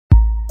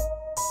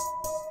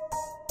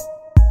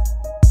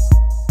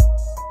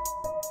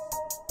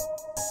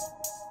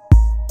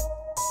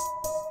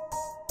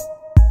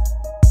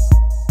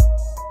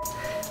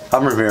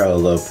I'm Ramiro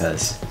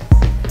Lopez.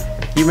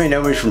 You may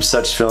know me from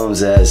such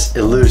films as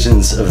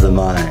Illusions of the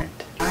Mind.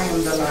 I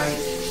am the light.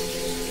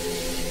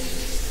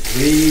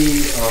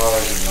 We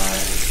are the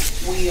light.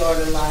 We are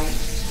the light.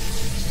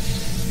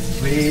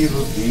 We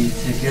will be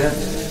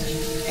together.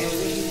 And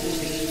we will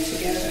be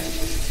together.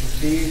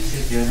 We'll be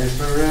together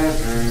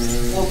forever.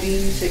 We'll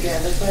be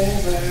together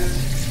forever.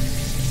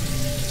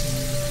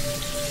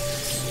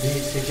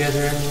 Be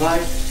together in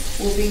light.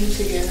 We'll be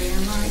together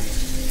in light.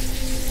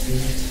 Be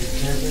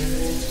together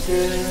in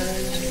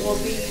death. We'll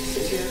be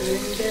together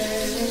in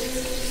death.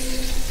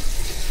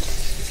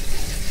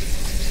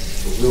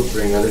 But we'll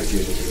bring other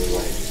people to the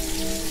light.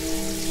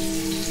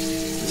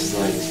 This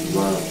light is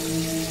love.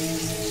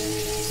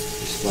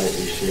 This light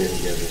we share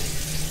together.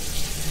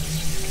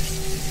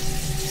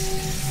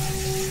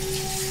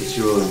 That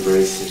you will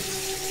embrace it.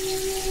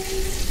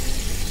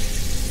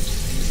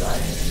 As I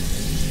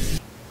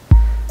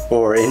have.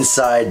 Or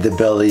inside the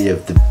belly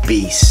of the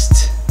beast.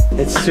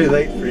 It's too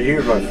late for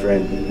you, my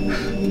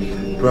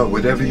friend. Bro,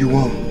 whatever you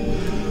want.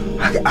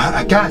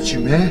 I got you,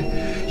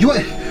 man.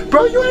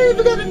 Bro, you ain't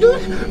even gonna do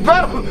it.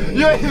 Bro,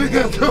 you ain't even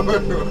gonna do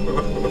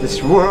it.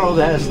 This world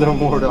has no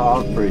more to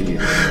offer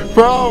you.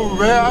 Bro,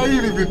 man, I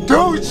ain't even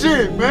do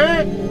shit,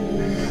 man.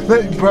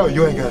 Bro,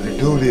 you ain't gotta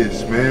do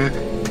this, man.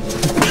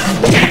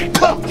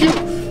 Fuck you!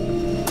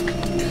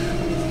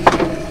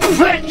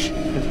 Bitch!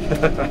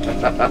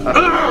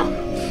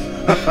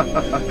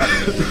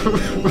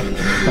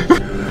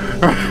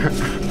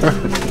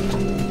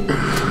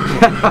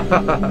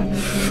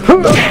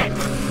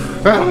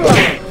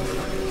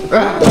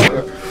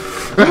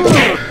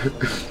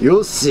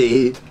 You'll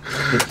see.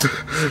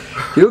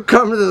 You'll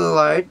come to the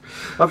light.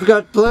 I've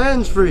got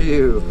plans for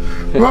you.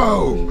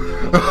 Bro!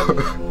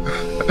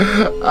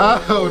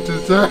 I don't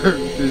deserve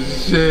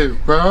this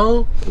shit,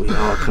 bro. We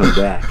all come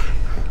back.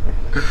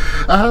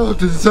 I don't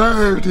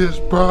deserve this,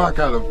 bro. I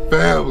got a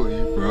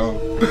family, bro.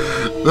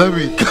 Let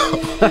me go.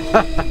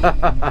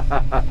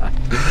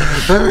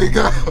 Let me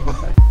go.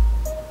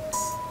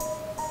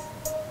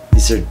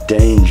 These are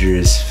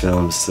dangerous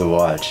films to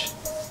watch.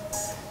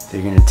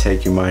 They're gonna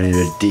take your mind into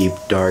a deep,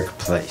 dark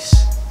place.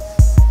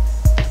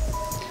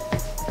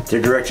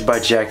 They're directed by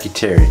Jackie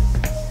Terry.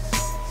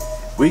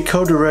 We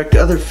co-direct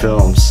other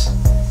films,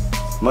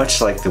 much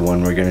like the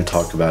one we're gonna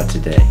talk about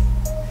today,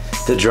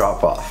 The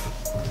Drop-Off.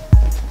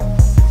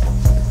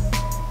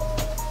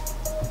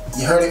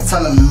 You heard it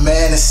from the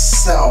man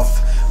himself,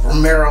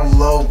 Ramiro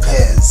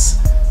Lopez.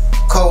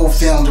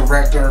 Co-film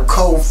director,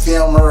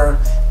 co-filmer,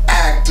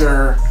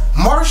 actor,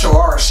 martial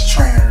arts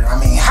trainer. I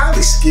mean,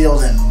 highly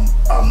skilled and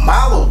a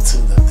model to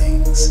the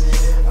things.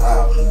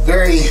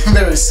 Very,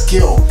 very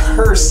skilled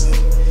person.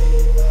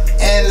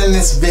 And in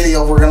this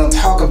video, we're going to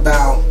talk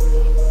about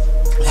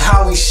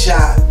how we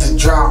shot The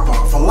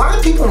Drop-Off. A lot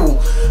of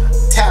people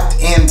tapped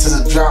into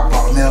The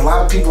Drop-Off, man. A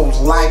lot of people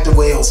liked the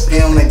way it was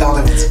filmed. They thought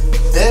it was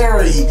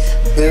very,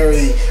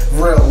 very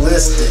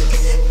realistic.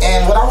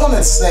 And what I want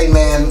to say,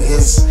 man,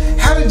 is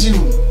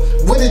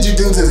what did you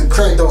do to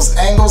create those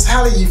angles?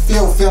 How did you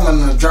feel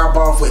filming The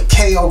Drop-Off with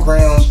K.O.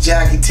 Grahams,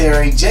 Jackie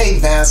Terry, Jay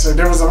Vassar?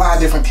 There was a lot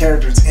of different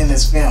characters in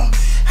this film.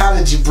 How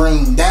did you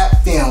bring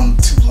that film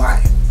to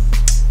life?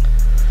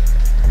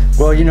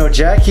 Well, you know,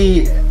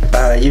 Jackie,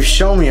 you've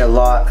shown me a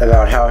lot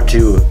about how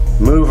to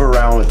move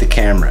around with the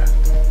camera.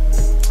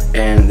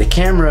 And the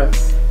camera,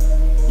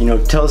 you know,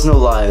 tells no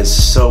lies.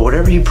 So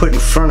whatever you put in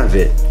front of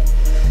it,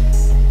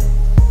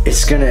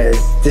 this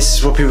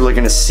is what people are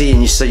gonna see.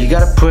 And so you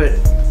gotta put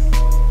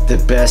the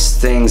best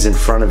things in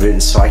front of it.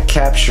 And so I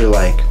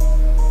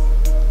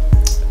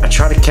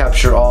try to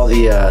capture all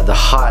the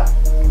hot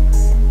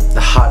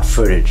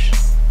footage,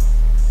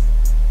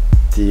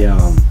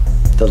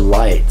 the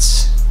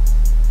lights,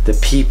 the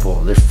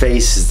people, their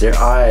faces, their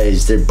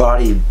eyes, their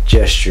body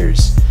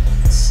gestures,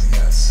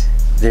 Yes.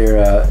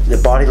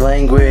 their body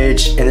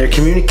language, and their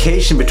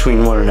communication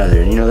between one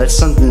another. You know, that's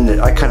something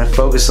that I kind of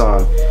focus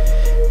on.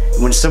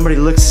 When somebody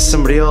looks at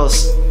somebody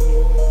else,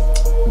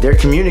 they're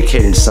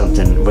communicating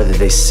something, whether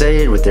they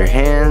say it with their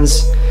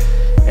hands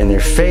and their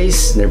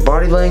face and their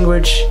body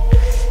language,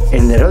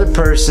 and that other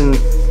person,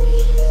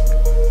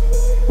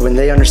 when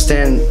they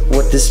understand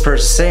what this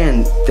person's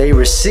saying, they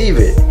receive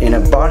it in a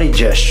body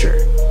gesture,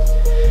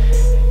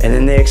 and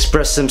then they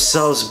express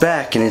themselves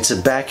back, and it's a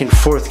back and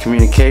forth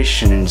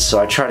communication. And so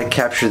I try to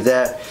capture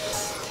that,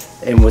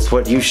 and with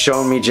what you've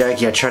shown me,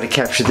 Jackie, I try to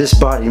capture this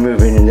body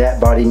movement and that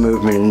body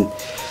movement, and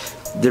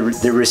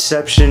the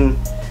reception,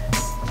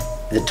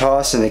 the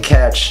toss and the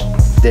catch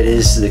that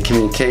is the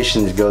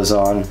communication that goes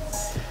on.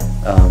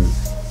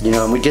 You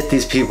know, and we get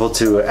these people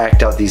to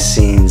act out these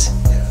scenes.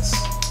 Yes.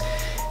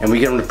 And we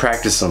get them to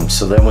practice them,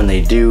 so that when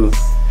they do,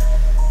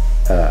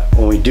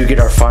 when we do get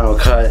our final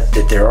cut,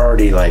 that they're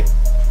already like,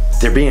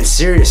 they're being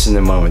serious in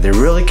the moment. They're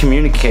really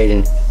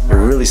communicating. They're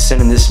really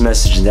sending this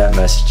message and that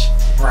message.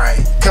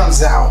 Right.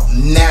 Comes out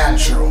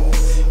natural.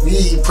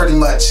 We pretty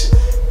much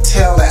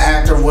tell the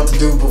actor what to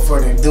do before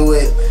they do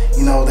it.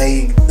 You know,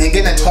 they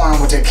get entwined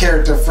with their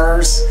character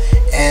first,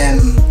 and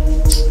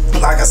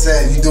like I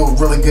said, you do a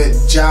really good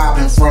job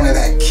in front of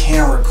that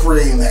camera,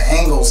 creating the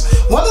angles.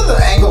 One of the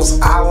angles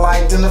I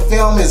liked in the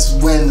film is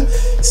when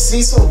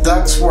Cecil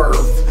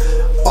Ducksworth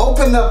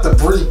opened up the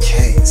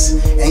briefcase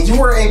and you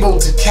were able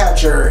to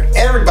capture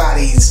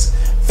everybody's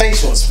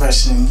facial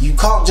expression. You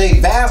caught Jay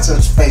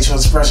Bass's facial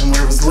expression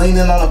where he was leaning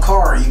on a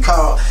car. You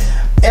caught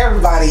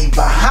everybody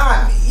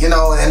behind me, you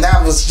know, and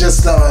that was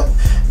just a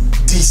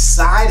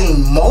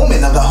deciding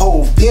moment of the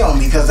whole film,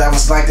 because that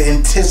was like the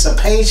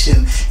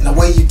anticipation and the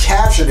way you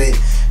captured it.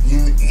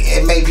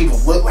 It made people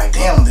look like,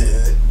 damn,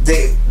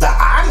 the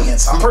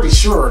audience, I'm pretty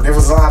sure there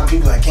was a lot of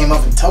people that came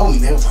up and told me,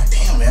 they was like,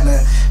 damn,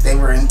 man, they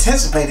were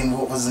anticipating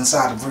what was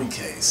inside the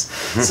briefcase.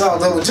 So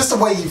just the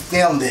way you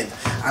filmed it,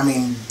 I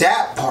mean,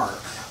 that part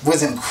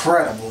was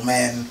incredible,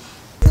 man.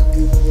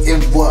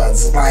 It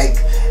was like,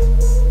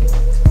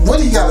 what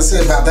do you got to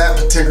say about that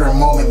particular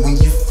moment when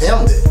you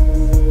filmed it?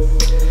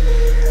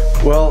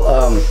 Well,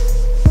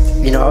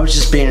 you know, I was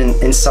just being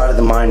inside of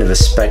the mind of a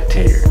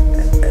spectator.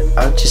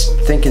 I was just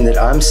thinking that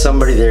I'm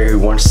somebody there who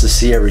wants to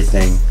see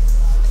everything.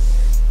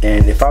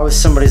 And if I was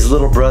somebody's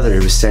little brother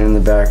who was standing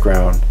in the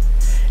background,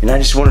 and I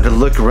just wanted to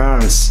look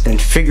around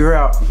and figure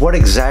out what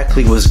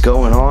exactly was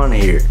going on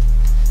here,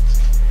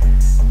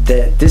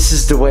 that this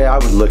is the way I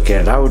would look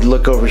at it. I would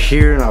look over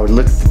here and I would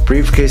look at the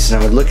briefcase and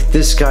I would look at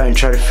this guy and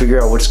try to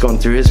figure out what's going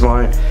through his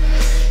mind.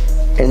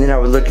 And then I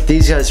would look at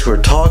these guys who are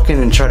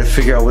talking and try to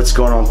figure out what's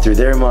going on through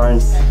their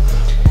mind.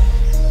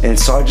 And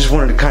so I just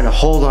wanted to kind of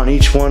hold on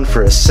each one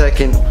for a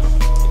second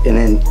and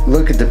then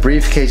look at the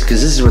briefcase,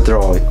 because this is what they're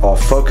all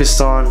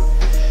focused on.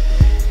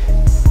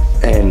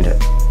 And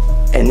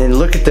then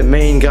look at the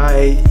main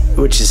guy,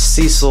 which is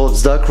Cecil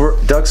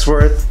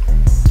Ducksworth,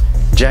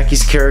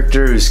 Jackie's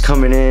character, who's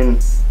coming in,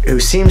 who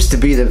seems to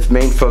be the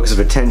main focus of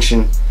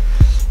attention.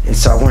 And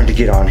so I wanted to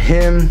get on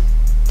him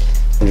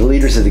and the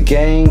leaders of the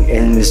gang,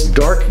 and this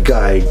dark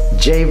guy,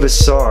 Jay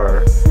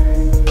Vassar,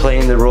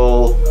 playing the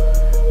role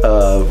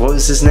of, what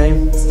was his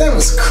name? His name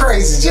was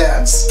Crazy Jay. I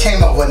just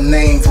came up with a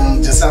name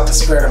from just out the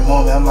spare of the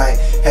moment. I'm like,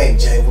 hey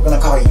Jay, we're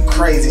gonna call you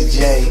Crazy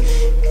Jay.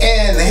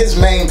 And his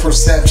main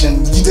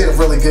perception, you did a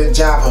really good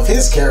job of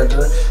his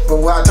character, but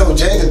what I told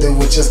Jay to do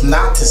was just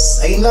not to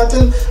say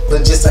nothing,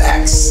 but just to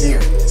act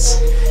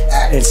serious.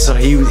 And so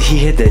he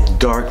hit that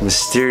dark,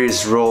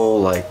 mysterious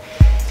role, like,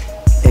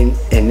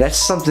 and that's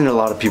something a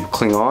lot of people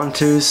cling on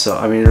to. So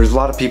I mean, there's a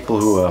lot of people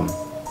who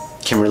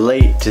can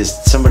relate to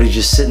somebody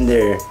just sitting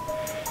there.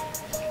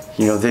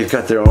 You know, they've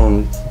got their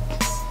own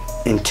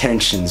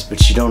intentions,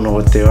 but you don't know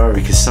what they are,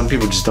 because some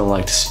people just don't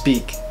like to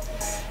speak,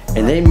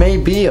 and they may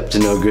be up to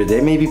no good.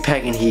 They may be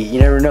packing heat. You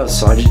never know.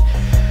 So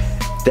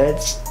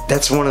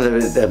that's one of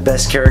the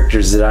best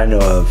characters that I know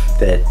of,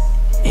 that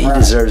he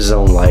deserves his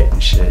own light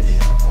and shit. You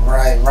know?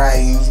 Right.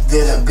 You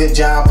did a good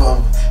job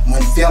of,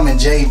 when filming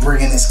Jay,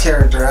 bringing his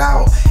character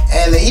out.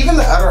 And even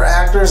the other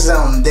actors,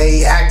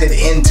 they acted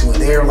into it.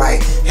 They were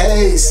like,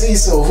 hey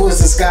Cecil, who is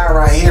this guy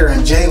right here?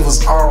 And Jay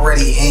was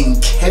already in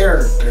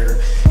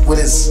character with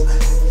his,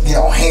 you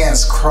know,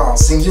 hands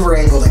crossed, and you were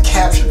able to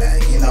capture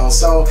that, you know.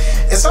 So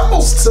it's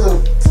almost,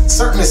 to a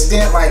certain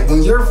extent, like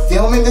when you're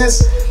filming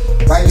this,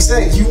 like you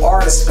said, you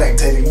are the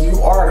spectator, you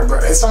are the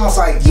brother. It's almost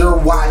like you're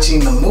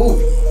watching the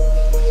movie.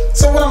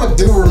 So what I'm going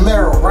to do,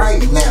 Ramiro,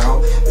 right now,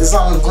 is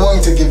I'm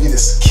going to give you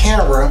this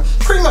camera,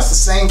 pretty much the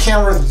same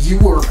camera you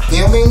were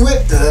filming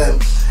with, the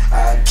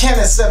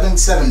Canon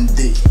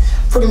 77D.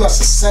 Pretty much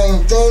the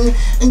same thing,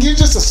 and you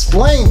just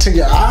explain to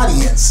your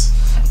audience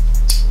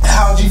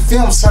how you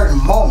film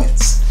certain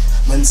moments.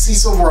 When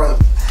Cecil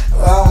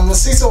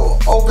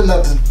opened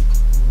up the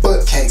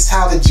bookcase,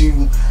 how did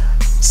you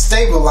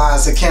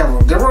stabilize the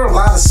camera? There were a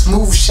lot of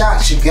smooth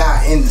shots you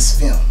got in this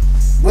film.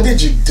 What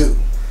did you do?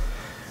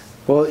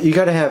 Well, you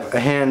got to have a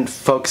hand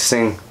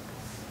focusing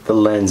the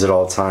lens at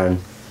all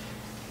time,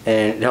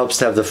 and it helps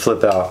to have the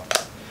flip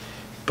out.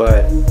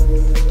 But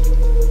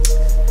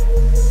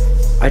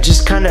I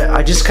just kind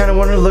of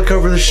wanted to look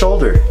over the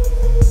shoulder,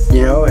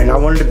 you know, and I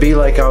wanted to be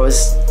like I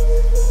was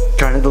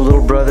kind of the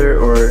little brother,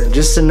 or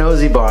just a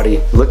nosy body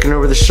looking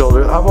over the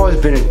shoulder. I've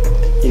always been,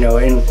 you know,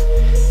 in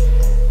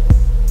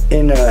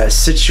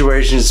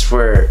situations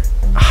where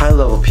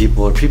high-level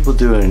people or people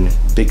doing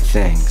big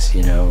things,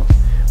 you know,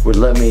 would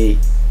let me.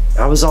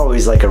 I was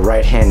always like a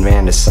right-hand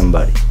man to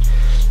somebody.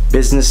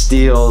 Business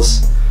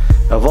deals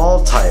of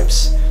all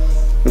types.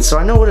 And so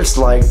I know what it's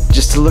like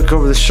just to look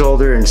over the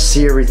shoulder and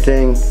see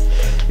everything.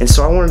 And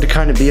so I wanted to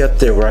kind of be up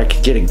there where I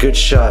could get a good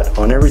shot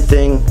on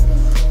everything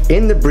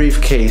in the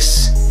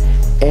briefcase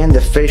and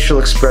the facial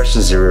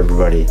expressions of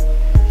everybody.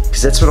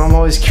 Because that's what I'm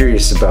always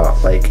curious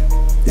about. Like,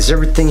 is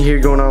everything here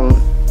going on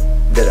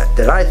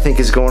that I think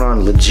is going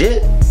on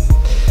legit?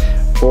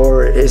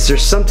 Or is there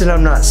something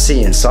I'm not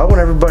seeing? So I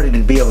want everybody to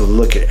be able to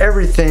look at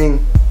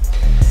everything,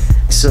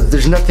 so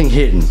there's nothing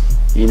hidden.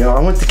 You know, I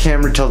want the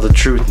camera to tell the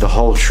truth, the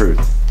whole truth.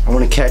 I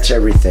want to catch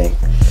everything.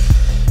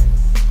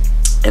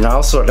 And I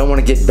don't want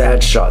to get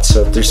bad shots.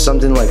 So if there's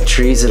something like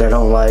trees that I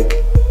don't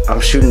like,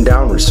 I'm shooting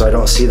downwards so I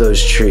don't see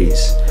those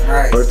trees.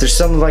 Right. Or if there's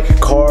something like a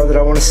car that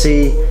I want to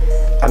see,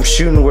 I'm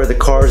shooting where the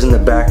car's in the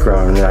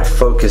background, and I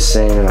focus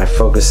in and I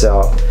focus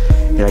out,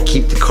 and I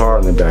keep the car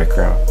in the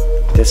background.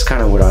 That's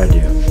kind of what I do.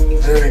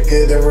 Very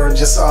good. There were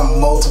just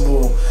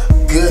multiple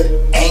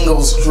good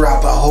angles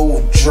throughout the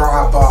whole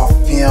drop-off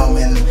film,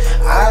 and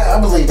I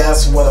believe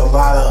that's what a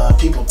lot of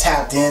people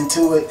tapped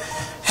into it.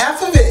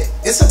 Half of it,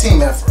 it's a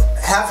team effort.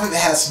 Half of it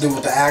has to do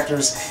with the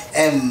actors,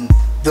 and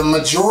the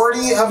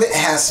majority of it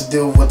has to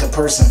do with the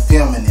person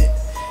filming it.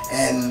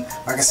 And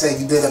like I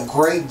said, you did a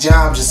great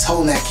job just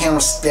holding that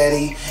camera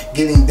steady,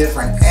 getting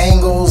different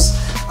angles,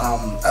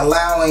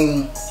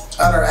 allowing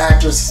other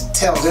actors to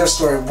tell their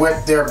story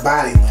with their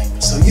body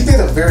language. So you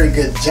did a very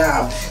good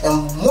job.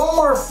 And one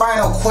more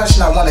final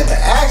question I wanted to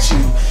ask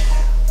you.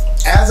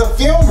 As a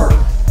filmer,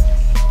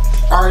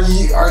 are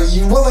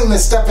you willing to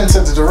step into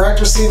the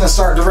director's seat and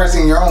start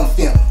directing your own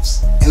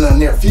films in the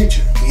near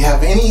future? Do you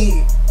have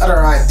any other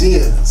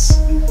ideas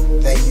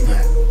that you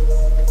have?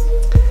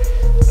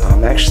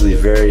 I'm actually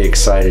very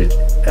excited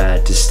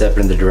to step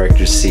in the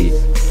director's seat.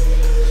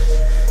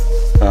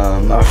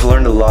 I've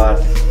learned a lot,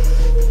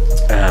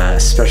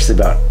 especially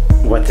about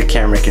what the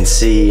camera can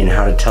see and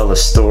how to tell a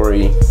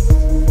story.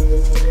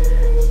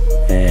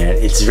 And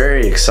it's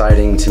very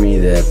exciting to me,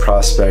 the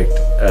prospect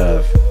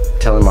of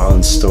telling my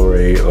own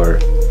story or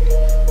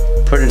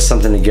putting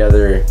something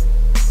together,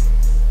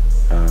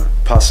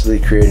 possibly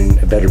creating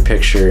a better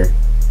picture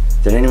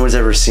than anyone's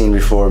ever seen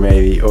before,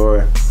 maybe,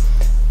 or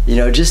you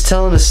know, just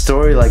telling a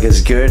story like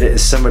as good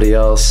as somebody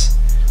else.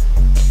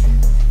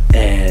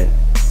 And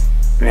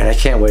man, I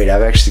can't wait.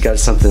 I've actually got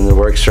something in the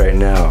works right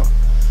now.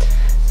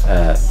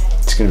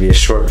 It's going to be a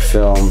short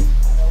film.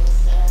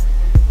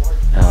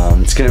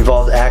 It's going to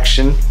involve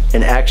action,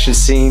 an action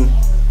scene,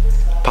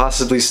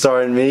 possibly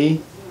starring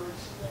me,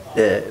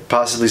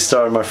 possibly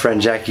starring my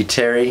friend Jackie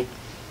Terry,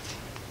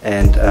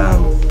 and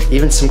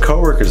even some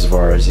co-workers of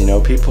ours. You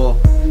know, people.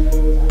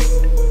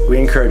 We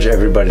encourage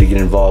everybody to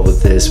get involved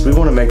with this. We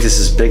want to make this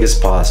as big as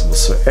possible,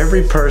 so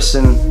every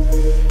person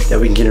that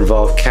we can get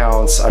involved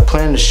counts. I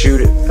plan to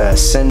shoot it,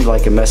 send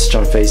like a message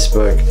on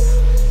Facebook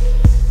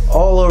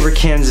all over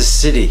Kansas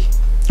City.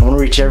 I want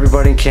to reach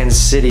everybody in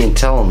Kansas City and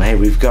tell them, hey,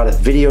 we've got a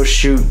video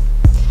shoot.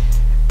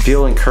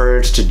 Feel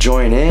encouraged to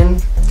join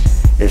in.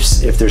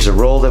 If there's a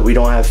role that we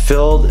don't have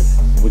filled,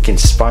 we can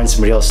find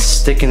somebody else to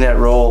stick in that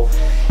role,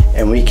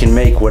 and we can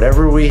make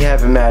whatever we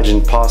have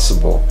imagined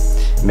possible,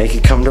 make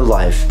it come to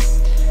life.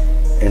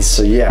 And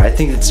so yeah, I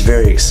think it's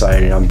very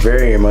exciting. I'm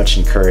very much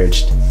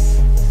encouraged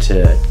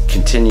to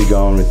continue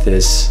going with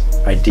this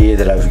idea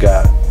that I've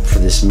got for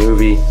this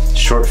movie,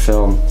 short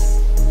film.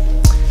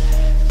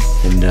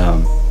 And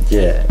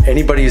yeah,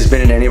 anybody who's been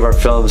in any of our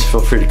films,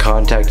 feel free to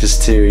contact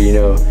us too. You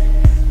know,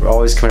 we're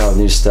always coming out with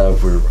new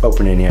stuff. We're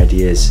open to any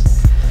ideas,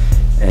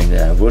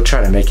 and we'll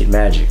try to make it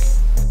magic.